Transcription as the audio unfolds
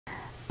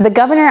The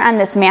governor on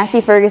this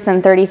Massey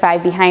Ferguson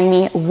 35 behind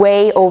me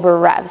way over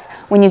revs.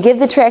 When you give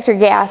the tractor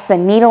gas, the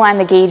needle on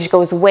the gauge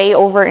goes way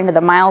over into the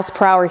miles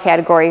per hour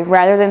category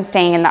rather than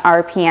staying in the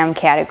RPM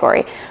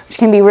category, which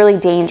can be really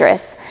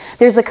dangerous.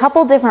 There's a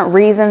couple different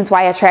reasons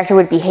why a tractor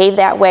would behave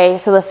that way.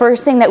 So the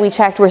first thing that we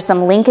checked were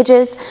some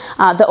linkages.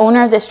 The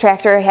owner of this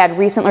tractor had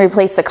recently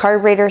replaced the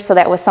carburetor, so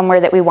that was somewhere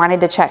that we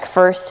wanted to check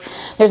first.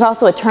 There's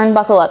also a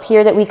turnbuckle up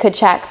here that we could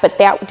check, but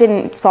that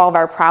didn't solve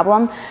our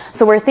problem.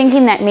 So we're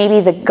thinking that maybe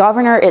the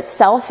governor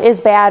itself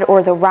is bad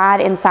or the rod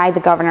inside the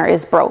governor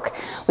is broke.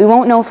 We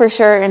won't know for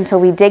sure until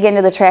we dig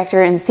into the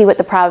tractor and see what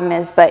the problem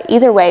is, but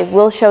either way,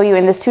 we'll show you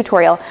in this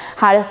tutorial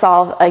how to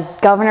solve a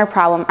governor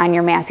problem on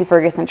your Massey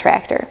Ferguson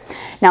tractor.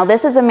 Now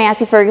this is a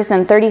Massey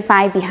Ferguson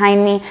 35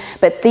 behind me,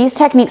 but these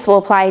techniques will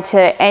apply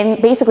to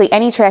basically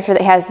any tractor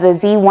that has the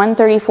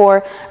Z134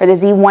 or the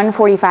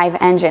Z145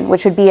 engine,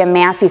 which would be a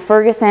Massey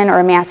Ferguson or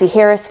a Massey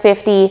Harris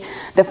 50,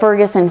 the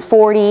Ferguson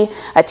 40,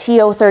 a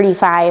TO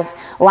 35,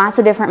 lots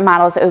of different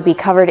models that would be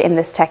covered in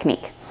this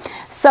technique.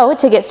 So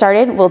to get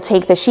started, we'll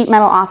take the sheet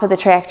metal off of the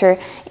tractor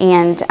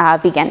and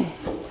begin.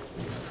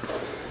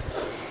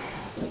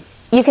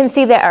 You can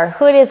see that our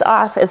hood is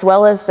off as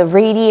well as the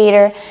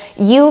radiator.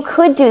 You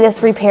could do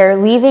this repair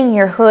leaving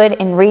your hood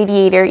and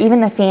radiator, even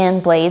the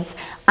fan blades,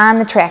 on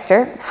the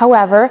tractor.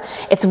 However,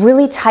 it's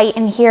really tight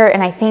in here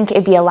and I think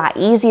it'd be a lot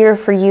easier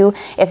for you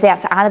if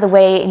that's out of the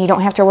way and you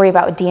don't have to worry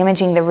about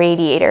damaging the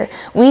radiator.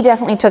 We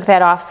definitely took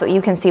that off so that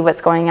you can see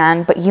what's going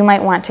on, but you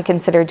might want to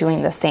consider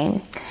doing the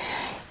same.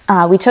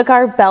 We took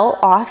our belt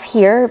off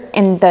here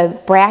in the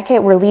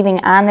bracket we're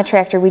leaving on the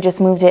tractor. We just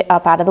moved it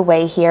up out of the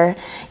way here.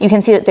 You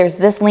can see that there's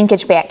this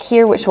linkage back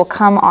here which will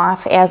come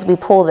off as we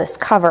pull this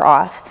cover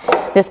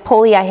off. This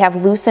pulley I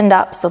have loosened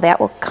up so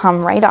that will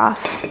come right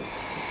off.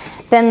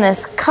 Then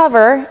this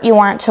cover you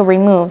want to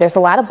remove. There's a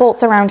lot of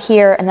bolts around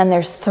here and then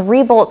there's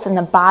 3 bolts in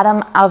the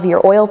bottom of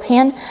your oil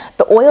pan.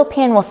 The oil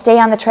pan will stay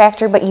on the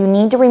tractor, but you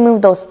need to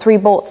remove those 3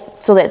 bolts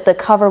so that the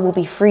cover will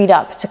be freed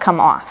up to come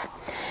off.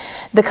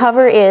 The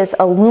cover is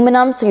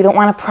aluminum, so you don't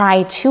want to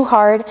pry too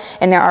hard,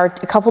 and there are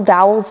a couple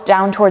dowels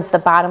down towards the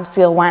bottom,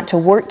 so you'll want to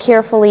work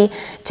carefully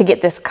to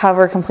get this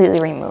cover completely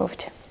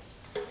removed.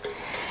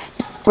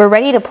 We're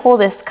ready to pull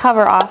this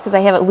cover off because I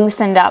have it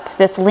loosened up.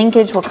 This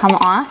linkage will come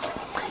off,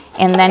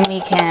 and then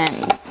we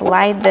can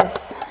slide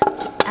this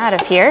out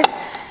of here.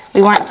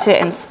 We want to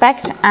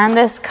inspect on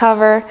this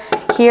cover.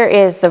 Here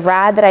is the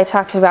rod that I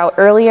talked about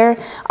earlier.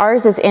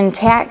 Ours is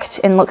intact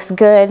and looks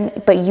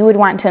good, but you would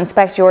want to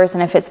inspect yours,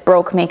 and if it's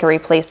broke, make a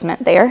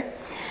replacement there.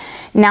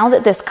 Now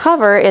that this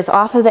cover is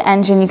off of the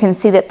engine, you can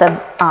see that the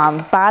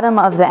bottom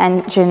of the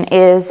engine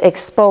is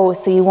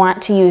exposed, so you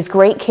want to use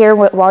great care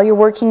while you're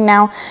working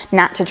now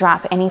not to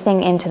drop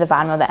anything into the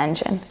bottom of the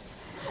engine.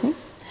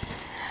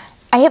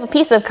 I have a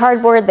piece of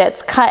cardboard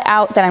that's cut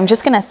out that I'm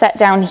just going to set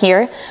down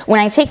here.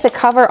 When I take the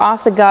cover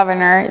off the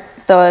governor,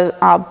 the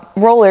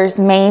rollers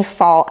may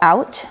fall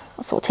out.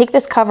 So we'll take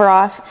this cover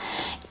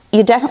off.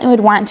 You definitely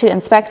would want to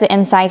inspect the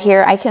inside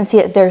here. I can see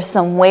that there's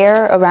some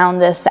wear around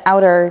this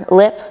outer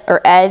lip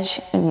or edge,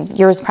 and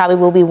yours probably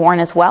will be worn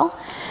as well.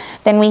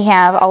 Then we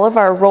have all of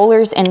our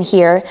rollers in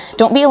here.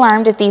 Don't be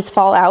alarmed if these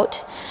fall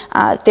out.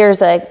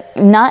 There's a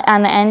nut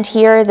on the end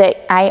here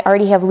that I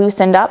already have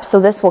loosened up,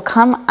 so this will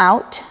come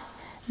out.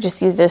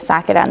 Just used a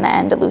socket on the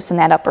end to loosen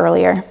that up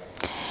earlier.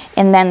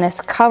 And then this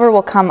cover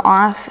will come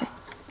off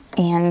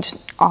and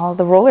all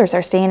the rollers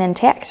are staying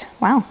intact.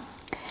 Wow,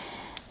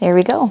 there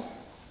we go.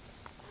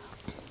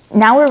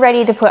 Now we're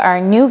ready to put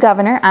our new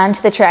governor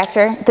onto the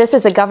tractor. This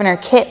is a governor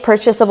kit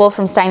purchasable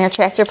from Steiner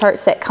Tractor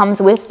Parts that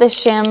comes with the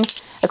shim,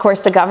 of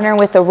course the governor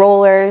with the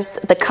rollers,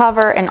 the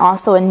cover, and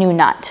also a new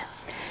nut.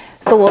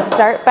 So we'll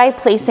start by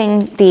placing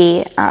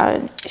the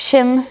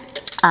shim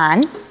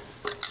on.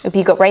 If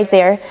you go right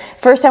there.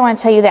 First I want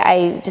to tell you that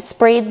I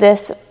sprayed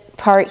this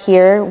part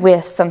here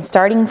with some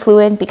starting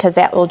fluid because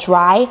that will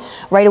dry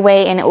right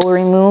away and it will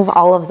remove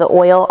all of the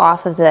oil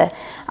off of the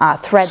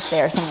threads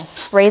there. So I'm going to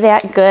spray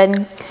that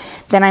good.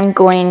 Then I'm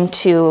going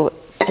to,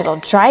 it'll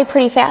dry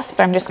pretty fast,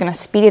 but I'm just going to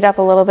speed it up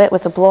a little bit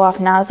with the blow-off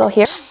nozzle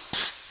here.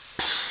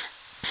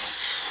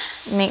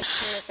 Make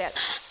sure that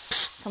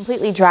that's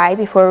completely dry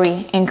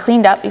and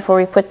cleaned up before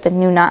we put the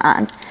new nut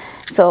on.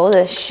 So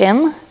the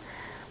shim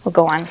will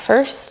go on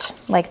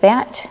first, like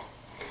that.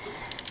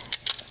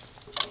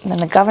 And then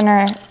the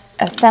governor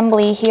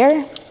assembly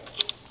here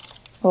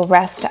will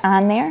rest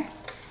on there.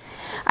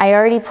 I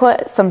already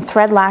put some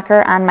thread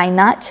locker on my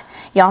nut.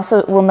 You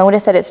also will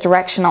notice that it's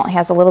directional. It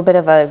has a little bit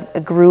of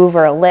a groove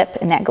or a lip,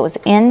 and that goes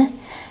in.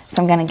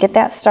 So I'm going to get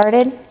that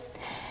started.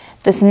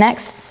 This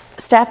next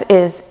step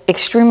is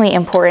extremely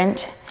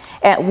important.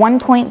 At one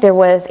point there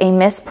was a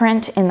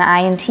misprint in the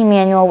I&T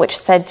manual which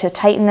said to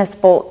tighten this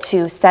bolt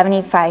to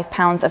 75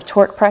 pounds of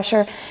torque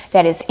pressure.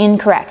 That is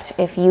incorrect.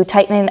 If you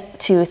tighten it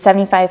to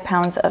 75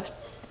 pounds of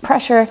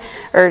pressure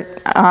or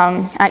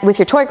with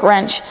your torque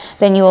wrench,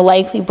 then you will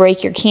likely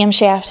break your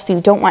camshaft, so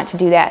you don't want to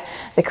do that.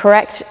 The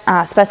correct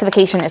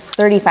specification is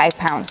 35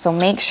 pounds, so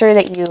make sure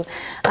that you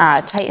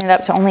tighten it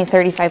up to only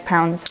 35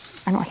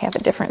 pounds. I don't have a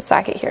different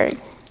socket here.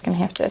 I'm going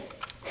to have to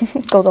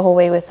go the whole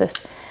way with this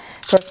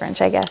torque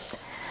wrench, I guess.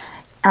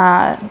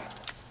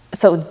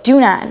 So do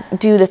not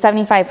do the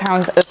 75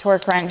 pounds of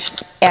torque wrench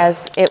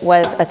as it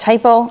was a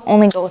typo.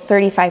 Only go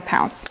 35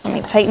 pounds. Let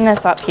me tighten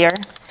this up here.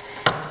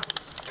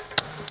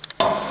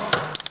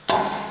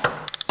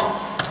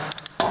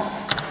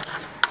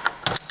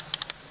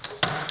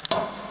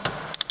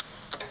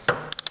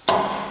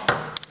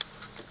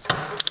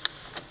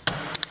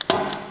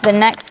 The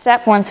next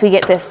step, once we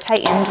get this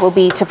tightened, will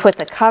be to put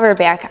the cover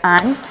back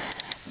on.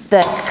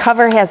 The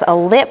cover has a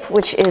lip,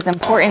 which is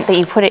important that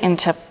you put it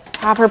into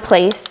proper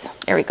place.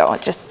 There we go,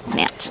 it just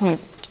snapped. Let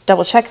me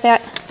double check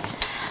that.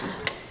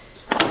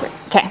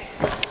 Okay,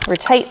 we're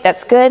tight,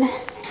 that's good.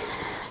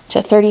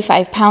 To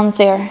 35 pounds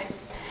there.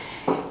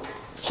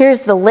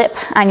 Here's the lip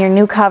on your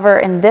new cover,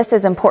 and this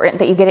is important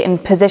that you get it in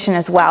position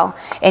as well.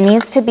 It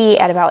needs to be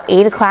at about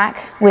 8 o'clock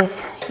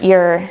with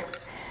your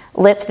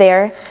lip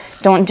there.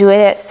 Don't do it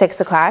at 6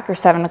 o'clock or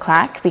 7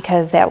 o'clock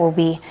because that will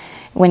be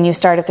when you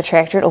start up the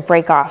tractor, it'll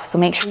break off. So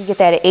make sure you get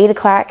that at 8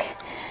 o'clock,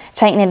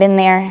 tighten it in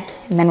there,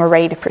 and then we're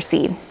ready to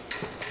proceed.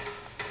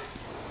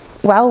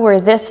 While we're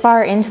this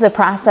far into the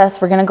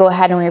process, we're gonna go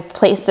ahead and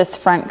replace this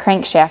front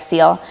crankshaft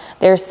seal.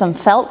 There's some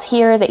felt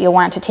here that you'll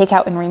want to take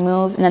out and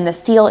remove, and then the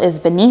seal is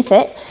beneath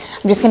it.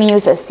 I'm just gonna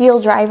use a seal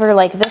driver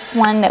like this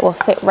one that will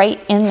fit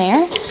right in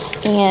there,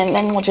 and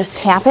then we'll just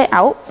tap it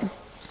out.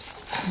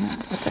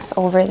 Put this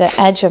over the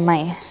edge of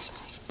my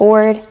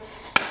board,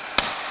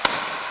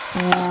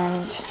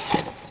 and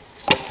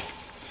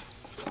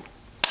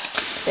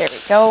there we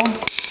go.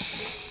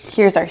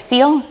 Here's our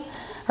seal.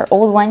 Our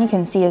old one you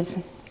can see is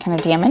kind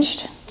of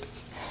damaged.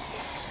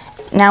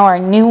 Now our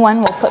new one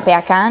we'll put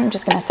back on. I'm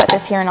just going to set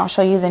this here and I'll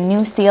show you the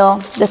new seal.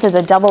 This is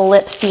a double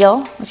lip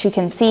seal, which you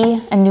can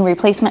see, a new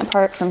replacement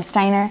part from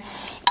Steiner,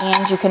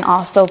 and you can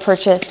also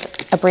purchase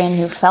a brand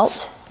new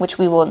felt, which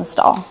we will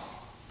install.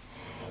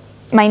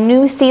 My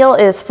new seal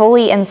is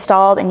fully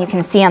installed, and you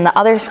can see on the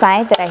other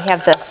side that I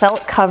have the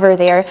felt cover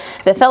there.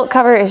 The felt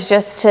cover is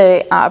just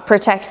to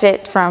protect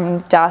it from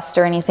dust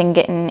or anything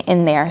getting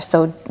in there,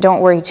 so don't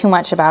worry too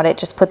much about it.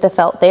 Just put the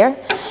felt there.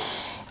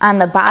 On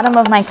the bottom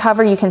of my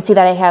cover, you can see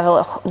that I have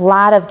a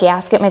lot of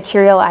gasket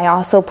material. I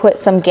also put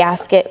some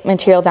gasket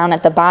material down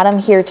at the bottom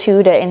here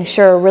too to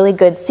ensure a really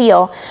good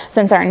seal.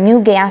 Since our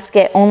new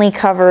gasket only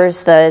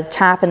covers the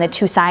top and the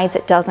two sides,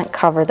 it doesn't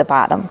cover the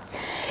bottom.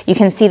 You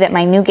can see that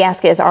my new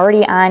gasket is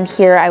already on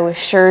here. I was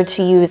sure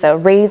to use a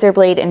razor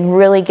blade and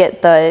really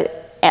get the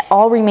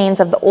all remains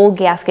of the old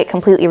gasket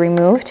completely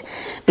removed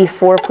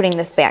before putting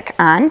this back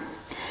on.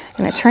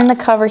 I'm going to turn the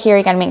cover here.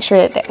 You got to make sure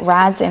that that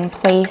rod's in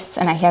place,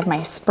 and I have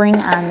my spring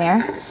on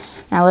there.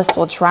 Now this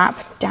will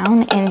drop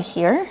down in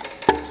here,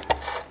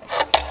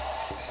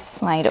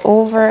 slide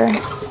over,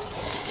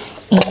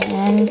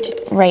 and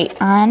right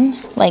on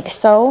like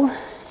so.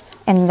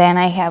 And then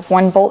I have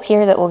one bolt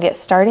here that will get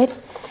started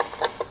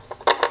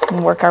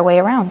and work our way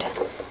around.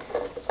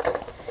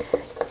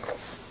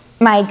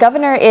 My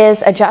governor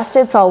is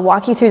adjusted, so I'll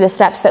walk you through the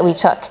steps that we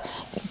took.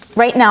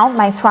 Right now,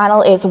 my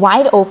throttle is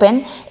wide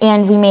open,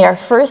 and we made our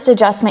first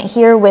adjustment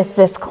here with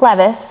this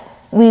clevis.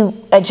 We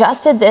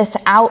adjusted this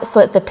out so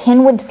that the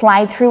pin would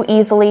slide through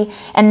easily,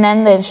 and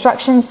then the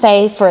instructions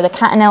say for the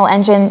Continental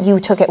engine, you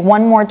took it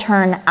one more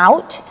turn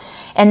out,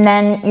 and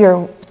then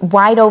your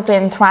wide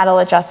open throttle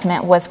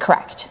adjustment was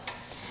correct.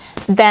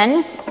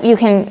 Then you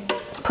can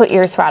put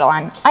your throttle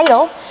on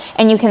idle,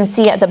 and you can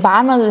see at the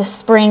bottom of the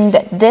spring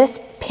that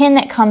this pin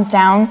that comes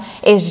down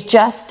is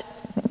just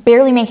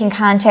barely making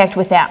contact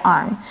with that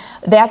arm.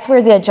 That's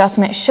where the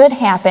adjustment should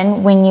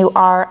happen when you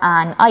are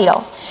on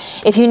idle.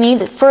 If you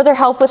need further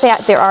help with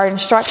that, there are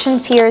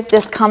instructions here.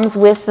 This comes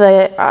with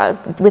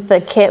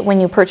the kit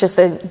when you purchase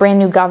the brand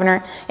new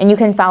governor, and you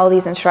can follow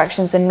these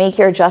instructions and make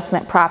your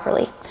adjustment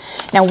properly.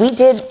 Now we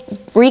did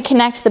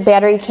reconnect the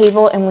battery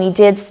cable, and we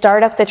did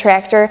start up the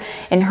tractor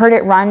and heard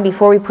it run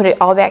before we put it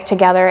all back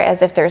together,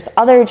 as if there's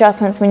other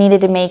adjustments we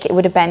needed to make, it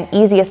would have been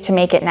easiest to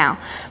make it now.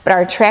 But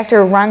our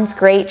tractor runs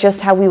great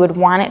just how we would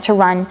want it to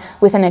run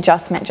with an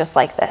adjustment just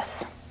like this.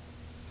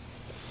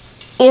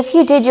 If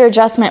you did your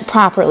adjustment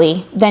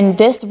properly, then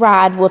this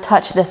rod will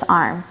touch this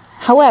arm.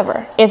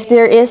 However, if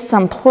there is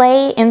some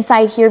play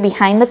inside here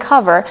behind the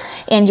cover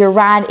and your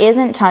rod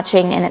isn't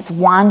touching and it's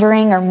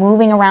wandering or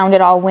moving around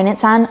at all when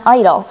it's on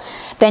idle,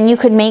 then you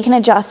could make an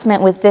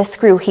adjustment with this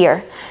screw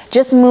here.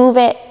 Just move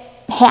it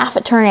half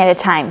a turn at a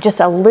time. Just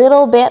a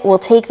little bit will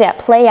take that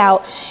play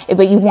out,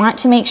 but you want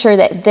to make sure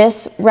that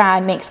this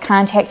rod makes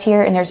contact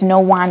here and there's no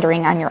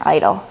wandering on your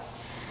idle.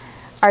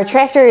 Our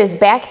tractor is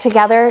back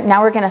together.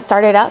 Now we're going to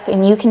start it up,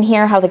 and you can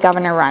hear how the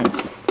governor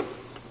runs.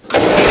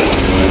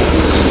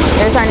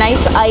 There's our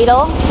nice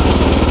idle.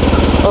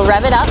 We'll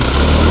rev it up.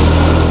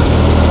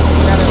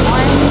 Rev it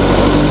more.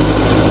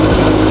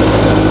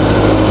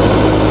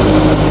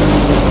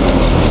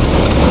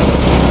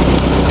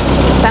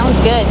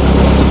 Sounds good.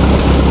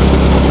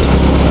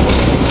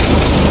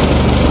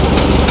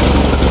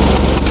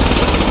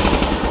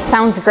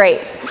 Sounds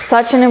great.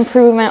 Such an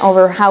improvement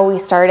over how we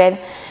started.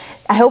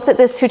 I hope that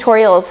this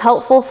tutorial is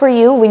helpful for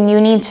you when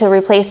you need to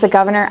replace the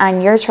governor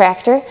on your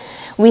tractor.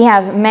 We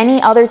have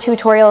many other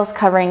tutorials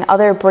covering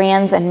other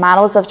brands and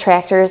models of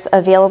tractors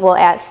available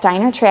at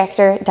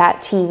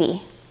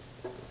steinertractor.tv.